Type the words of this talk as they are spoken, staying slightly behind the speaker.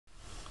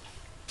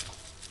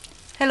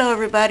Hello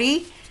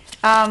everybody.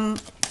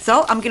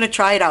 So I'm going to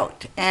try it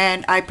out,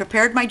 and I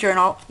prepared my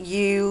journal.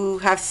 You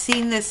have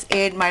seen this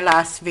in my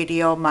last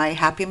video, my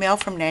Happy Mail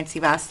from Nancy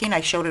Bastian.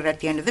 I showed it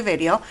at the end of the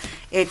video.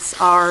 It's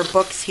our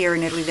books here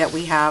in Italy that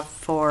we have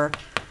for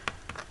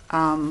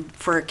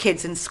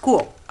kids in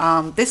school.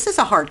 This is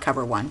a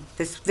hardcover one.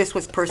 This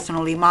was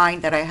personally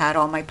mine, that I had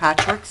all my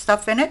patchwork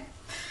stuff in it.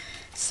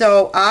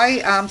 So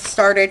I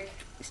started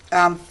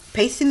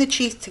pasting the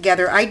cheese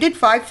together. I did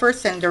 5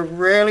 first, and they're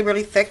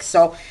really thick,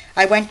 so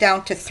I went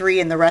down to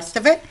 3 in the rest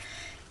of it,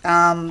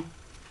 and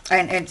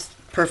it's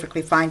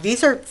perfectly fine.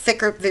 These are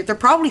thicker. They're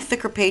probably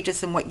thicker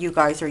pages than what you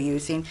guys are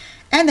using,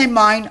 and then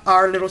mine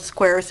are little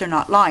squares. They're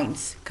not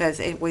lines, because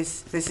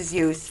this is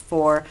used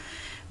for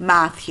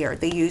math here.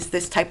 They use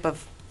this type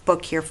of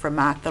book here for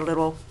math, the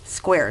little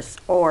squares,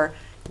 or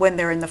when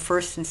they're in the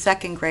 1st and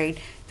 2nd grade,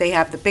 they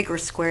have the bigger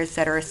squares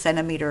that are a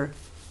centimeter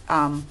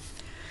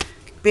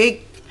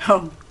big.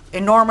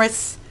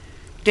 Enormous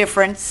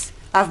difference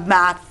of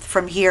math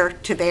from here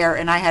to there,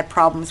 and I had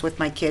problems with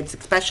my kids,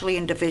 especially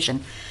in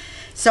division.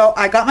 So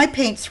I got my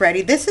paints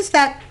ready. This is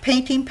that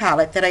painting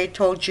palette that I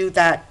told you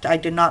that I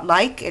did not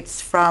like.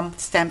 It's from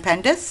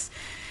Stampendous,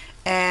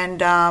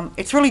 and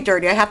it's really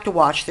dirty. I have to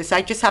wash this.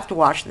 I just have to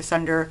wash this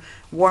under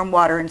warm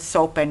water and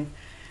soap, and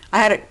I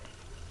had it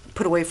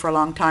put away for a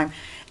long time.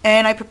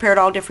 And I prepared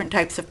all different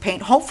types of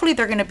paint. Hopefully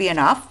they're going to be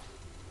enough.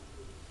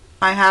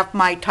 I have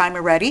my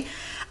timer ready.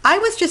 I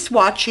was just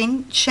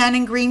watching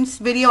Shannon Green's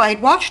video. I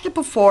had watched it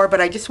before, but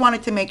I just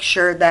wanted to make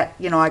sure that,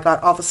 you know, I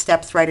got all the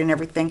steps right and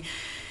everything.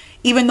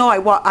 Even though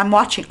I'm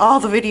watching all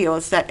the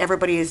videos that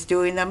everybody is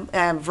doing them.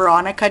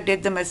 Veronica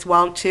did them as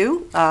well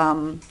too,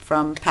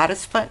 from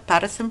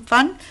Patterson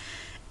Fun.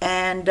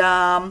 And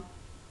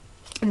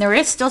there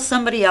is still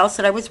somebody else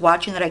that I was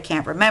watching that I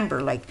can't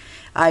remember. Like,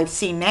 I've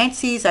seen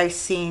Nancy's, I've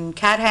seen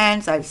Cat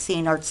Hands, I've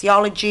seen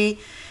Artseology,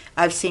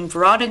 I've seen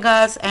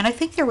Veronica's, and I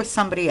think there was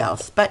somebody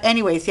else. But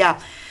anyways,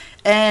 yeah.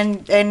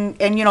 And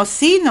you know,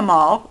 seeing them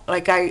all,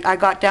 like I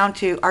got down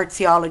to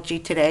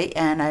Artseology today,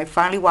 and I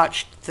finally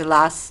watched the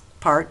last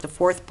part, the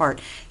 4th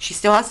part. She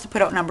still has to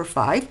put out number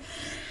 5.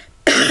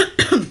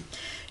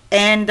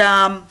 And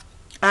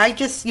I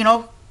just, you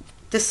know,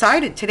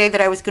 decided today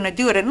that I was going to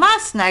do it. And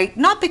last night,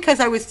 not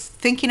because I was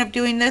thinking of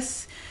doing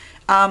this,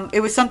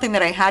 it was something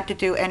that I had to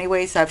do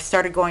anyways. I've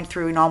started going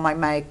through in all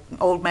my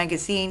old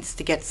magazines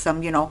to get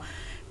some, you know,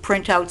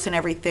 printouts and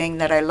everything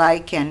that I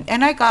like, and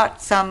I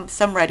got some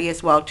ready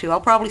as well too. I'll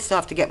probably still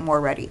have to get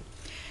more ready.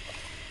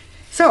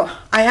 So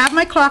I have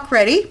my clock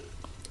ready,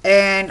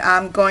 and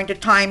I'm going to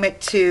time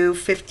it to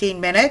 15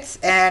 minutes,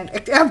 and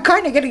I'm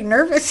kind of getting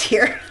nervous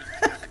here.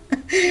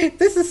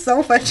 This is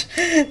so much.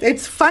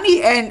 It's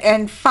funny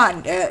and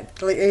fun.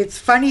 It's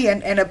funny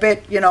and a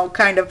bit, you know,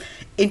 kind of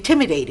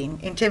intimidating.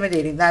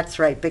 That's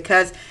right,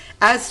 because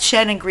as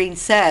Shannon Green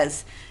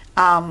says,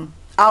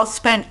 I'll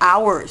spend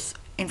hours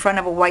in front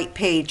of a white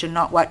page and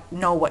not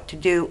know what to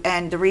do.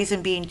 And the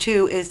reason being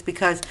too is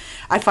because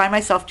I find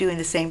myself doing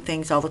the same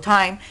things all the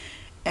time,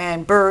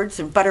 and birds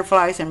and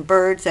butterflies and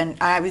birds, and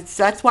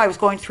that's why I was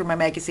going through my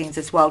magazines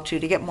as well too,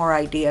 to get more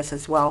ideas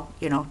as well,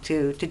 you know,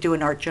 to do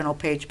an art journal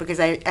page, because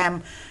I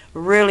am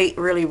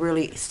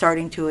really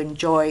starting to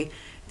enjoy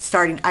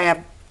I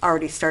have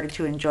already started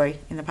to enjoy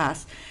in the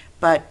past,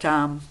 but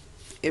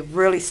it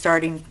really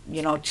starting,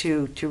 you know,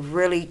 to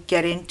really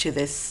get into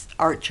this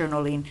art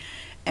journaling.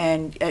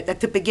 And at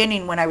the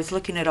beginning, when I was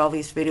looking at all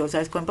these videos, I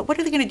was going, but what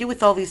are they going to do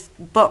with all these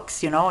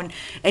books, you know?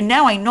 And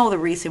now I know the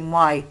reason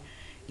why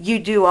you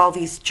do all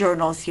these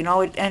journals, you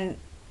know. And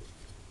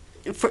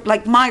for,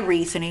 like, my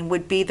reasoning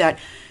would be that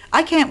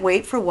I can't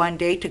wait for one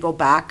day to go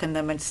back in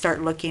them and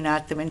start looking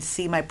at them and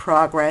see my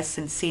progress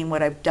and seeing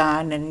what I've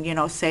done, and, you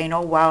know, saying,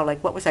 oh wow,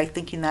 like, what was I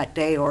thinking that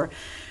day, or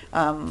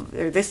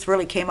this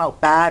really came out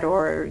bad,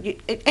 or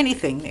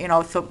anything, you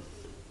know. So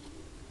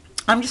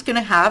I'm just going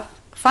to have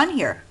fun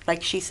here,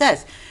 like she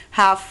says,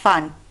 have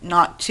fun,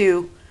 not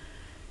to,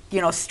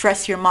 you know,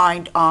 stress your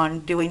mind on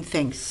doing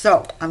things.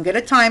 So I'm going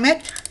to time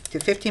it to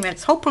 15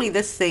 minutes. Hopefully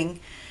this thing,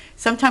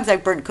 sometimes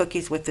I've burnt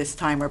cookies with this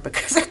timer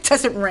because it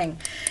doesn't ring.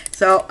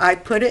 So I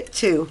put it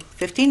to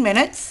 15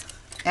 minutes,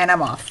 and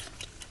I'm off.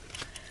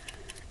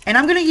 And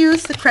I'm going to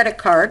use the credit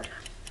card,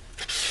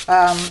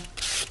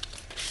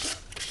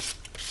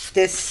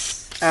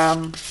 this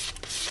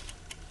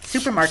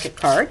supermarket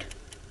card.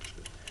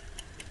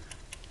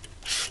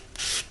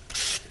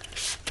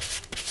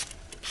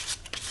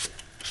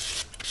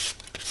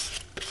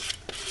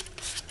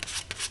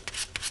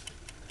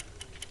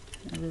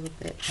 A little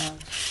bit of,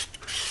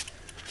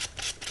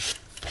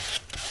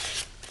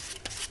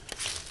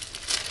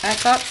 I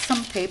got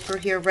some paper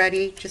here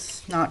ready,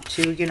 just not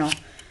to, you know,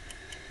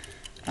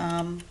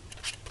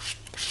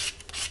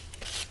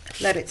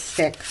 let it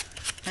stick.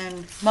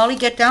 And Molly,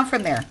 get down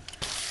from there.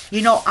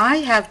 You know, I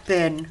have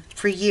been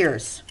for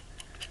years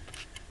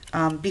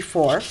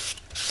before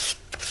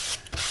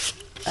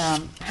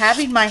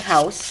having my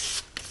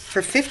house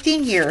for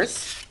 15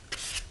 years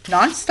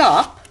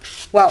non-stop.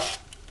 Well,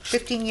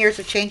 15 years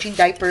of changing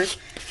diapers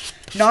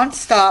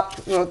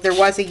non-stop. Well, there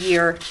was a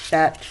year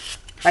that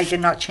I did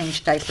not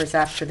change diapers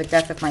after the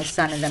death of my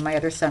son, and then my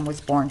other son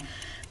was born.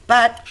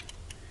 But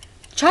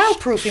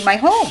childproofing my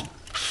home.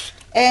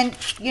 And,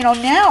 you know,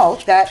 now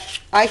that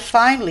I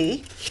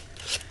finally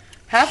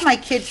have my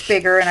kids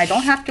bigger and I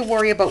don't have to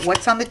worry about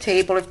what's on the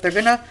table, if they're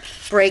going to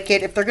break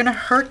it, if they're going to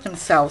hurt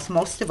themselves,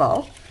 most of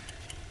all,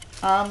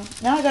 now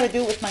I got to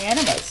do it with my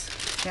enemas.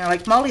 You know,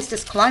 like Molly's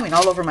just climbing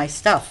all over my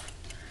stuff.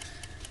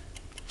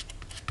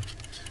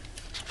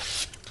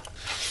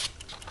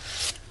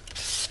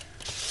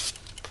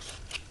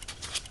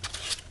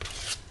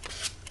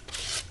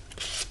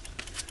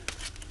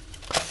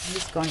 I'm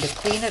just going to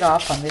clean it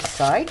off on this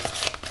side.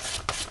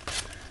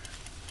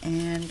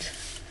 And,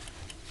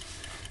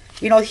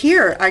 you know,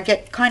 here I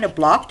get kind of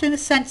blocked in a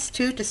sense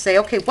too, to say,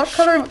 okay, what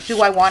color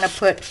do I want to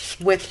put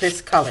with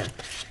this color?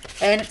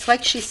 And it's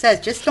like she says,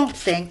 just don't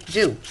think,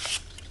 do.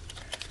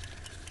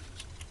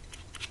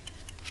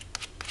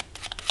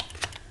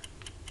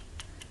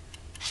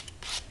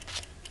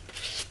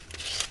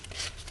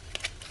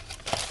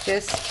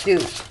 Just do.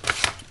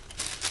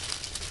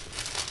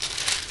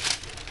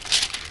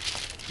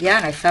 Yeah,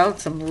 and I found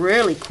some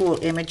really cool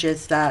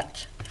images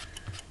that,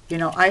 you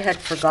know, I had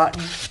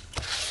forgotten.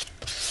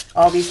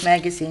 All these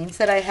magazines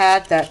that I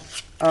had that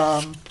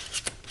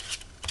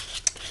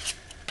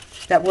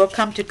that will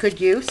come to good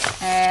use.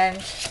 And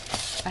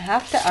I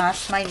have to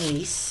ask my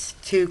niece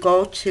to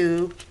go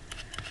to,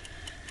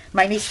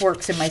 my niece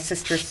works in my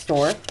sister's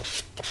store,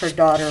 her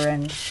daughter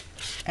and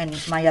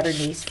my other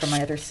niece from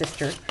my other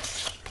sister.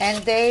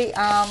 And they,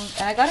 and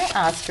I gotta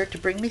ask her to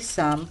bring me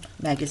some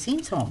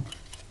magazines home.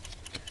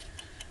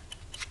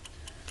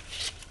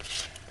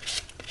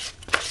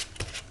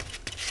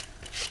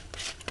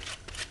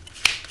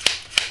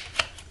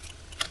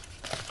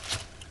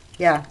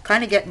 Yeah,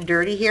 kind of getting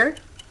dirty here.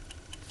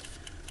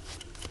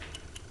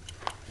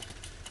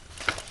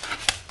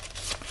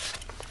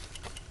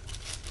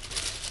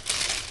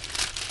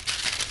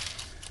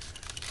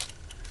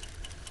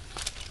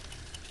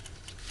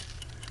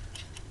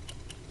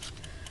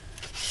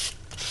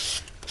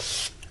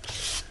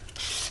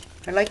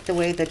 I like the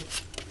way that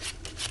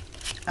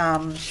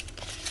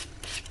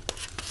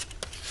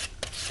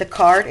the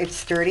card,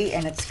 it's dirty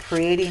and it's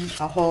creating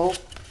a whole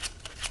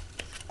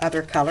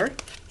other color.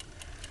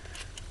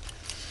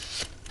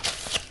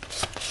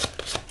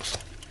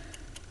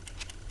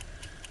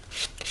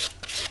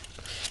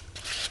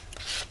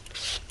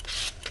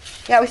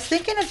 Yeah, I was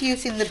thinking of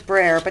using the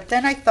brayer, but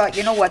then I thought,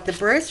 you know what, the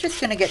brayer is just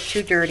going to get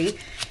too dirty.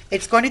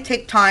 It's going to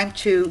take time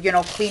to, you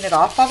know, clean it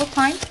off all the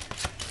time.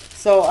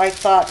 So I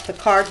thought the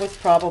card was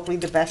probably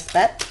the best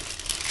bet.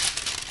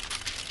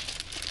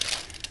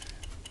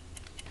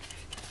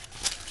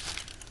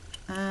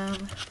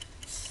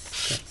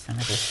 Let's get some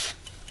of this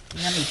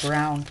yummy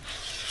brown.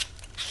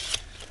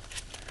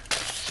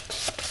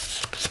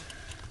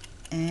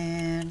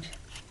 And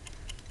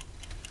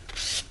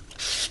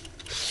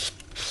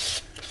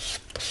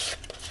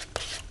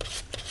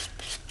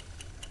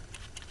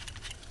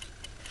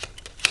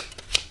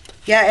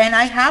yeah, and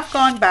I have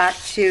gone back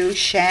to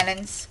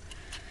Shannon's,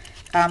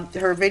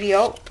 her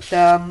video,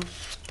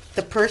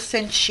 the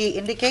person she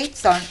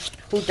indicates on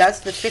who does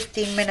the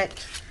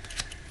 15-minute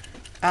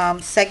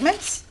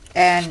segments,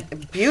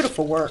 and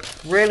beautiful work,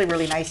 really,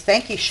 really nice.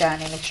 Thank you,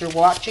 Shannon, if you're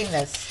watching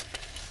this.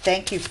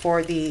 Thank you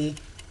for the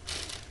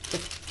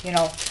you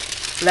know,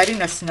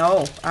 letting us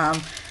know.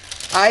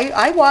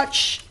 I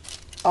watch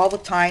all the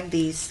time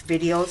these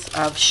videos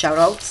of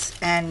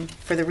shout-outs, and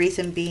for the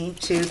reason being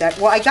too that,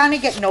 well, I kind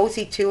of get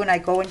nosy too, and I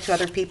go into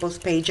other people's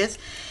pages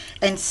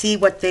and see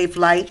what they've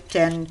liked,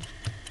 and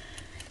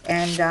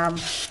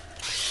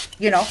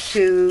you know,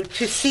 to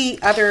see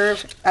other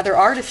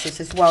artists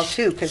as well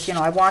too, because, you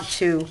know, I want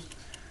to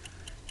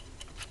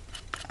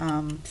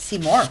see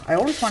more. I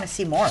always want to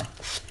see more.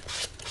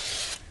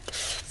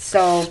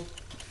 So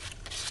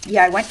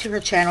yeah, I went to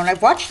her channel and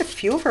I've watched a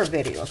few of her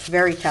videos.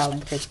 Very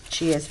talented.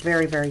 She is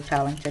very, very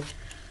talented.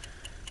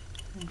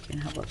 Okay,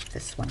 how about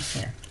this one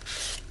here?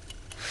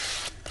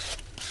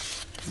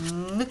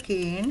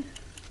 Looking.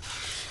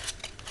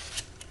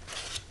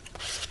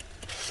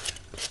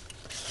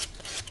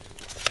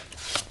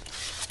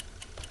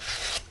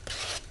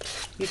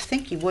 You'd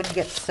think you wouldn't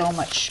get so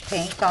much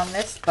paint on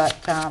this, but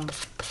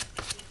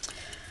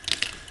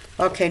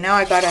okay, now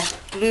I gotta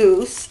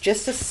lose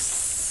just a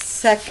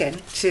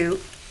second to,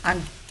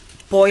 I'm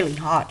boiling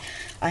hot.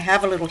 I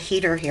have a little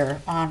heater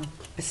here on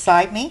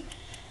beside me,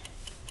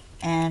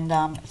 and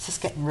it's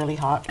just getting really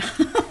hot.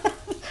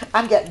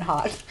 I'm getting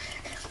hot.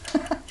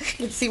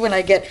 You see when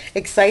I get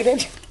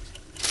excited.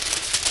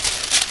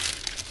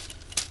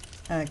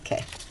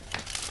 Okay,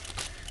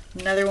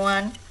 another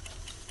one.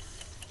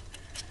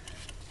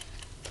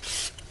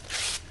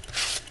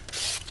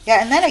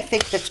 Yeah, and then I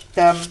think that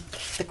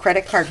the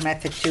credit card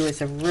method too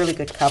is a really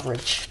good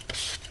coverage.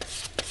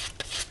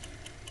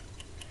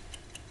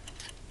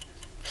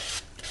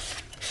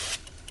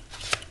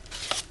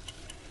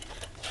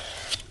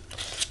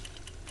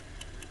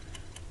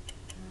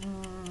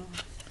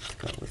 Let's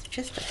go with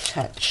just a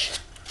touch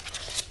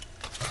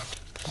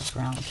of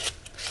brown.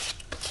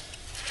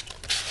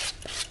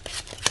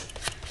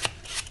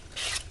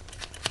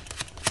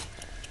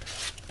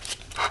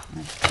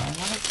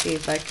 see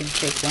if I can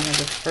take one of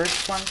the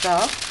first ones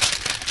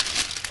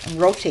off and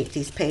rotate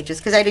these pages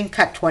because I didn't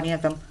cut 20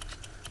 of them.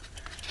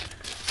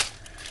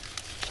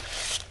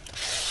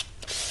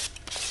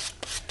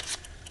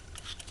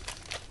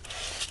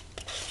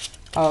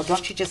 Oh,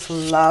 don't you just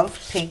love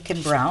pink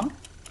and brown?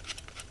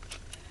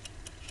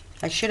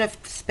 I should have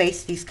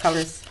spaced these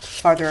colors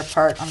farther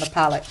apart on the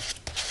palette.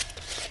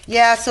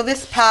 Yeah, so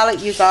this palette,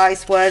 you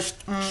guys, was,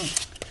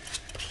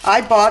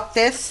 I bought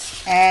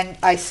this and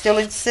I still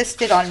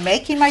insisted on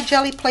making my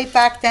jelly plate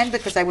back then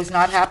because I was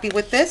not happy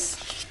with this.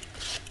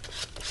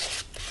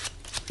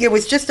 It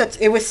was just,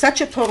 it was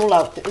such a total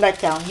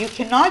letdown. You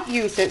cannot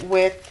use it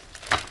with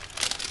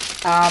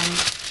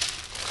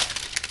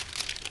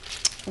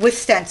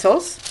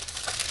stencils.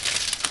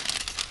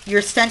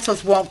 Your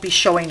stencils won't be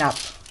showing up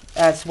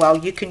as well.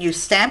 You can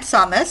use stamps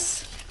on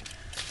this.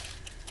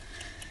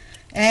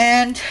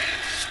 And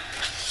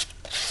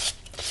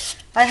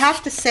I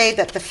have to say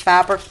that the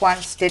fabric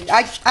ones did,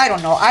 I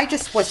don't know, I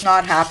just was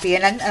not happy.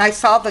 And I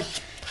saw the,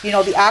 you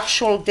know, the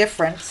actual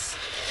difference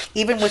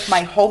even with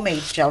my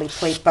homemade jelly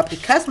plate. But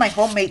because my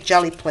homemade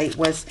jelly plate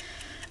was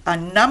a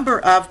number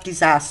of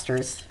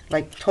disasters,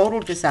 like total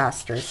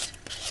disasters,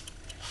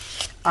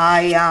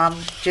 I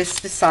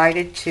just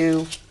decided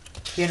to,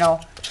 you know,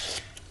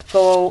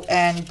 go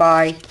and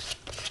buy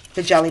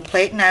the jelly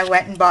plate. And I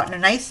went and bought a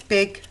nice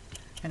big,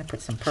 I'm going to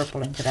put some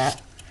purple into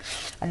that,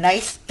 a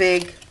nice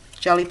big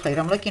jelly plate.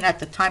 I'm looking at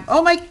the time.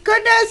 Oh my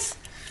goodness!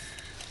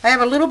 I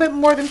have a little bit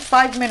more than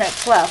 5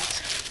 minutes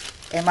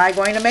left. Am I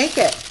going to make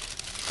it?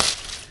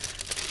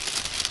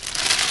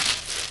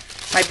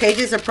 My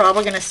pages are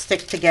probably going to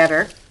stick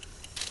together.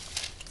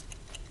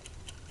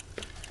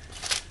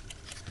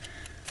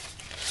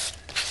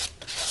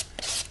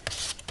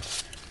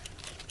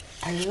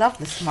 I love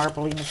this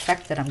marbling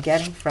effect that I'm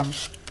getting from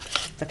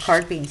the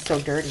card being so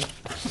dirty.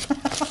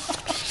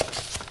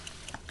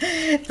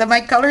 So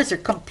my colors are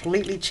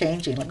completely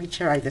changing. Let me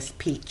try this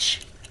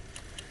peach.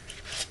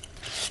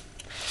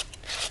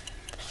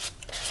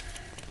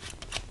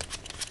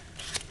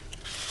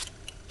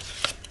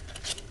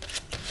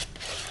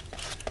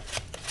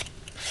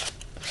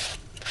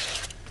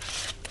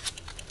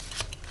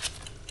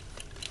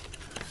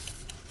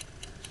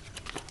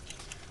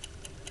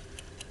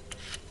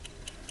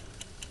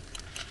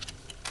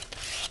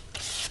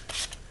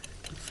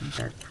 Some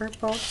dark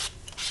purple.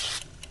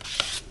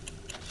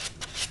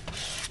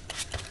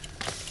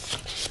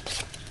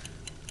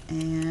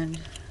 And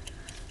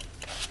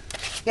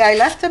yeah, I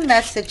left a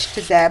message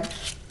to Deb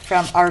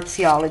from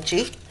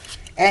Artseology,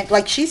 and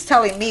like she's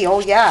telling me, oh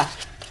yeah,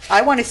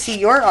 I want to see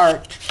your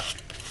art.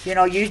 You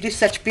know, you do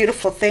such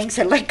beautiful things,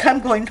 and like I'm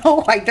going,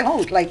 no, I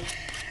don't. Like,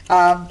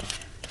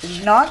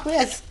 not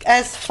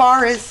as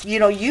far as, you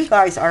know, you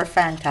guys are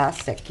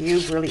fantastic. You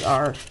really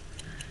are.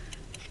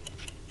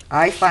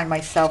 I find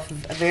myself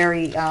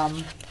very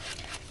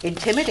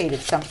intimidated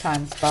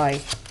sometimes by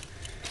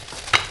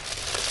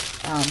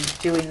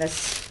doing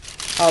this,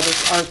 all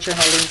this art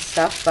journaling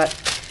stuff. But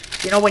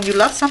you know, when you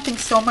love something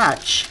so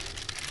much,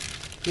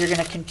 you're going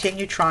to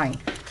continue trying.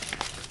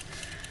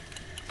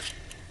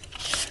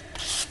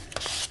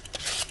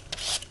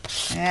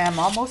 Yeah, I'm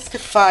almost to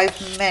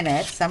 5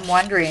 minutes. I'm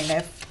wondering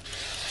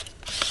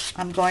if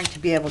I'm going to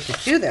be able to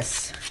do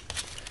this.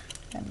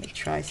 Let me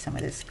try some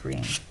of this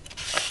green.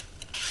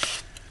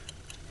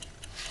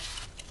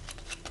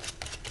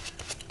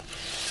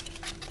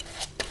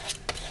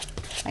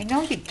 I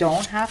know you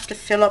don't have to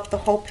fill up the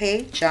whole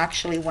page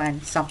actually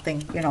when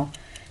something, you know,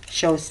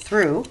 shows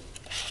through.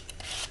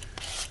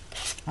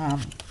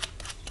 It's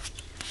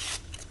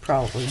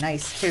probably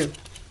nice too.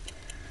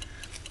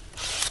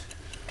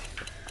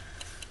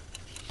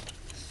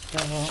 So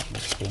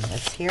let's clean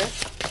this here.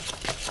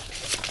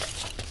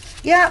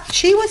 Yeah,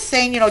 she was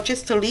saying, you know,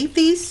 just to leave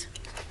these.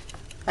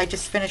 I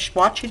just finished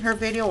watching her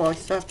video. Well, I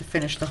still have to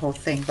finish the whole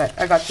thing, but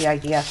I got the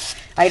idea.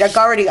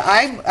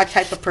 I'm a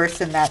type of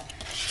person that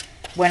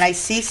when I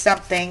see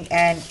something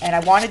and I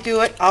want to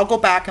do it, I'll go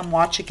back and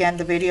watch again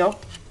the video.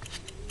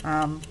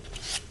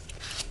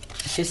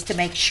 Just to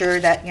make sure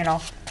that, you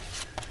know,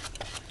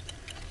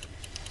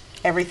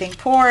 everything.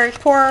 Poor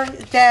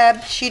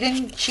Deb, she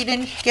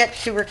didn't get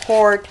to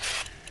record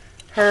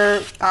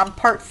her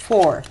part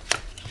 4.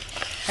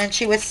 And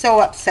she was so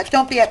upset.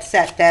 Don't be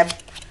upset, Deb.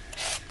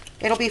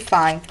 It'll be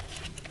fine.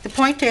 The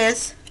point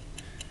is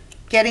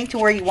getting to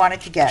where you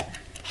wanted to get.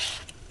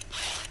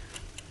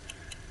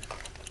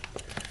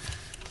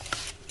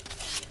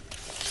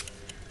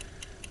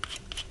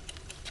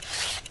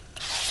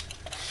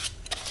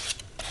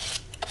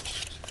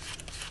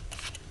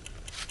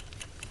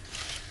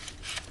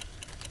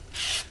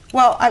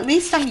 Well, at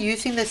least I'm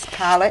using this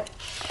palette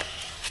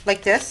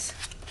like this.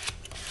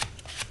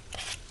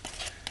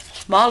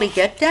 Molly,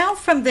 get down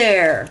from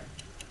there.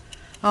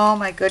 Oh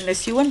my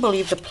goodness, you wouldn't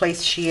believe the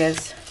place she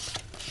is.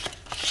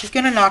 She's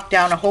going to knock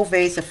down a whole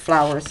vase of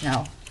flowers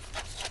now.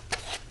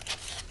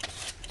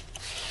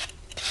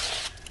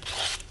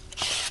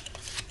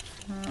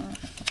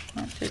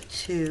 One to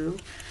two.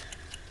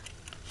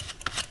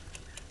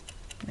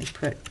 Let me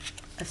put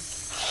a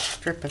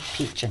strip of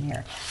peach in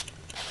here.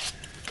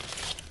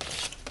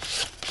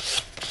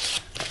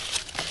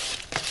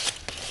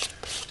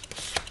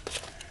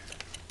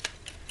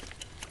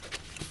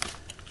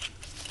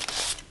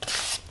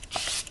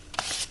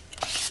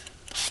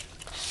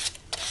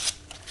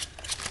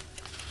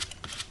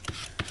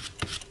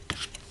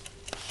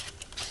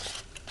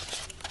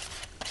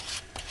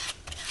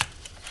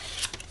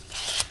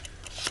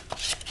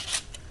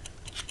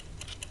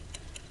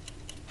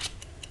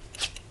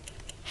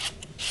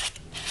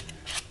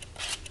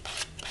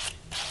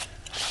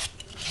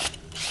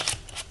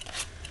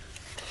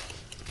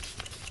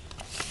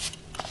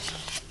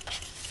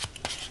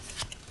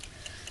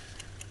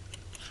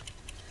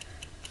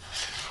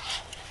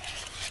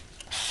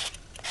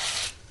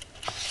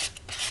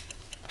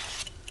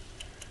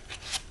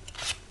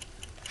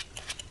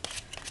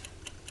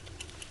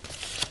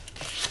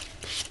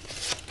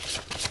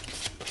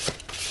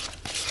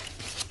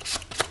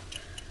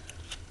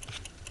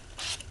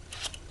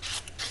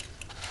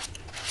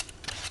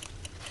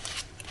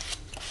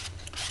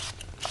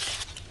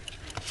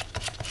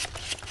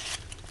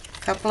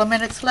 Couple of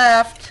minutes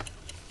left.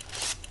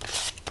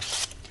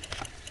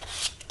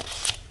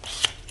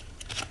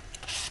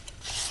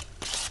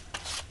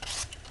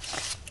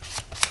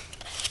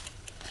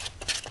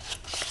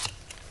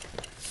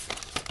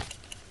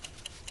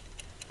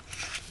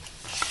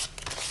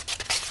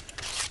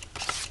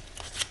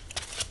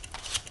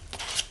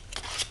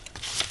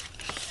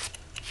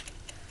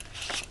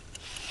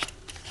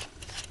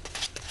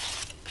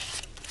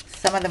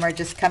 Some of them are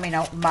just coming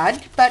out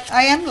mud, but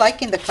I am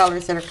liking the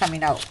colors that are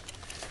coming out.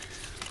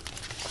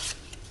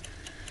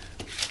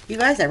 You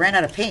guys, I ran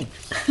out of paint.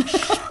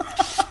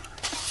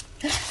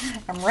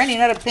 I'm running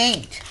out of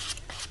paint.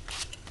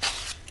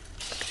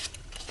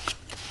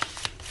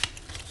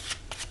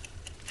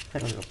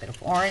 Put a little bit of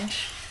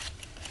orange.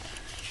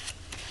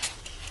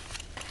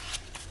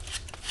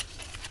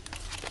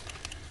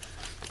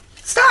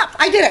 Stop!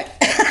 I did it!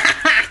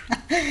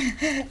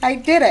 I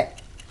did it.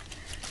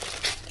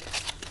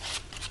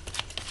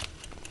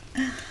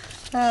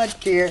 Oh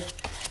dear.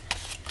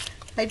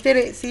 I did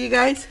it. See you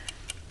guys?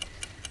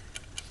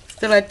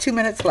 Still had 2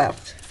 minutes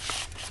left.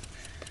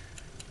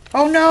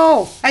 Oh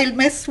no! I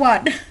missed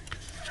one.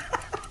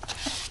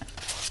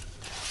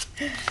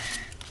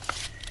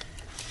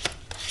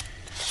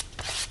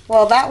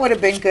 Well, that would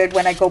have been good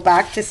when I go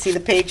back to see the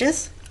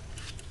pages.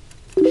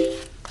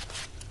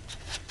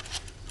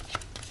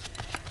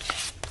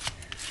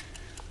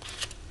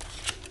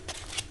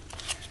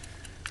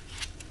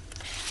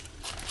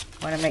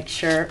 Want to make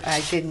sure I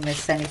didn't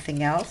miss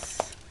anything else.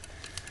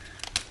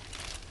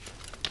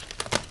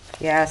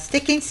 Yeah,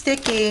 sticking.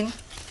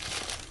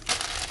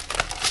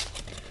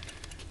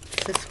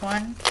 This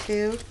one,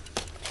 two.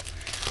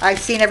 I've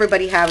seen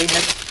everybody having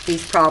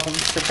these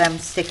problems with them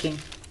sticking.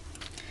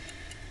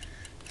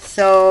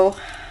 So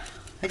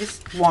I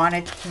just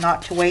wanted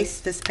not to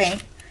waste this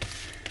paint.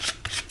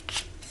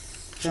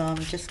 So I'm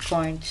just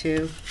going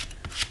to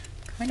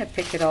kind of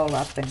pick it all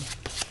up and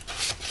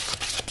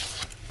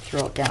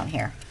throw it down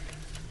here.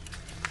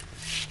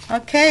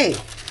 Okay,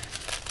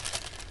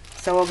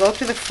 so we'll go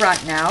to the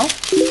front now.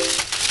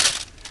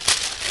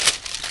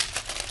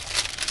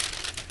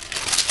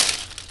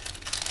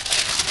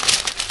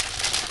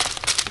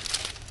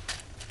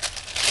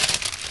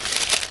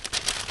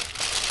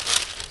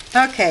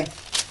 Okay,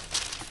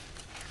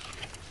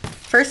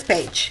 first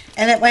page,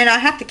 and I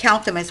have to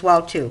count them as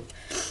well too.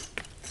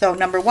 So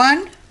number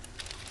 1,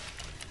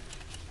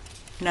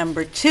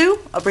 number 2,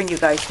 I'll bring you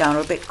guys down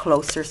a bit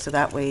closer so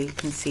that way you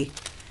can see.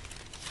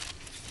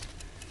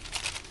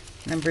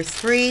 Number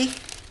 3,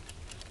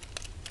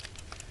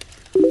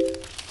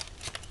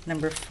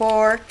 number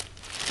 4,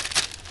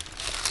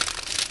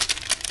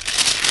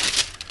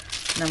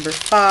 number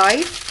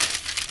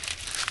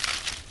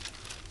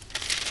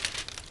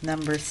 5,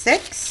 number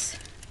 6,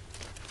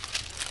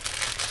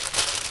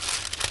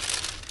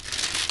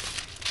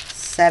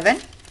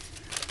 7,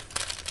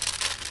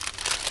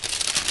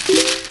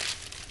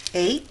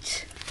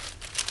 8,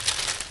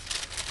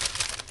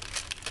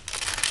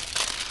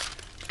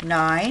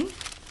 9,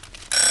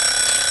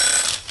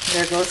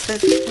 there goes the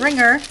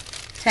ringer,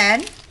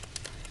 10,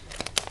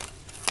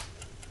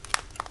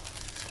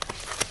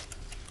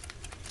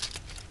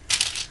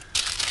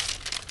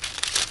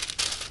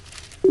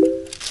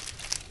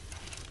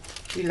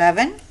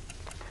 11,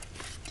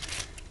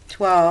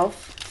 12,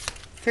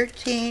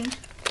 13,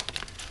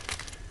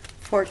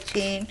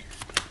 14,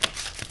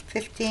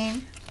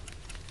 15,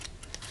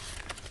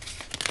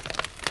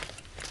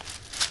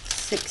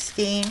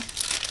 16, I'll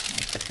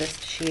put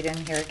this sheet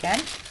in here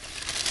again,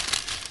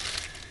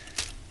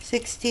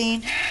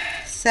 16,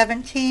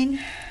 17,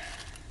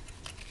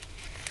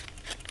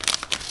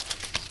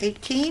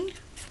 18,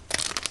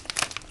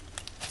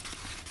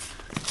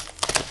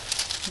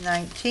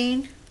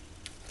 19.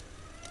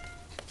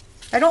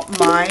 I don't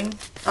mind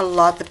a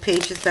lot the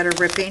pages that are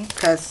ripping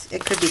because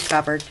it could be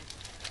covered.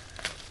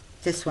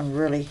 This one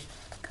really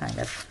kind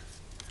of.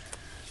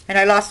 And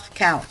I lost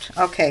count.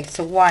 Okay,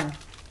 so 1,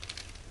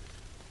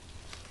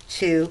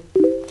 2,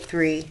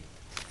 3,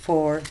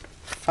 4,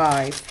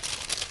 5,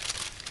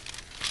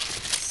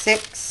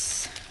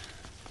 6,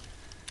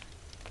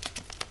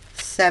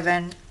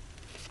 7,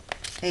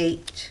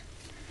 8,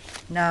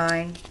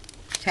 9,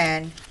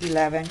 10,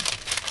 11,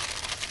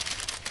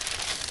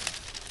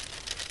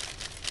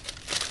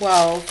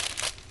 12,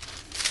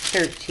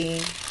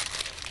 13,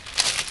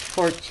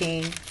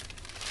 14,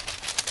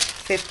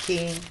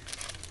 15,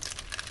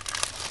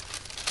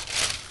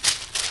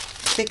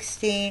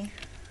 16,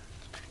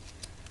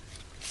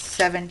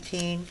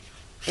 17,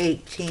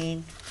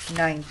 18,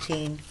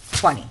 19,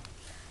 20.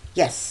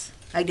 Yes,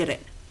 I did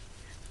it.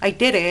 I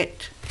did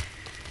it.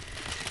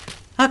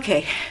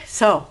 Okay,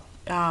 so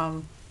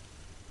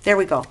there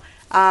we go.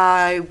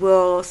 I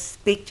will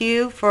speak to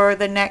you for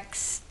the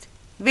next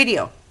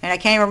video. And I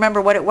can't even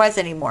remember what it was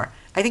anymore.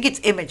 I think it's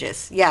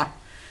images. Yeah.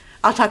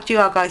 I'll talk to you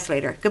all guys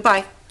later.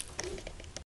 Goodbye.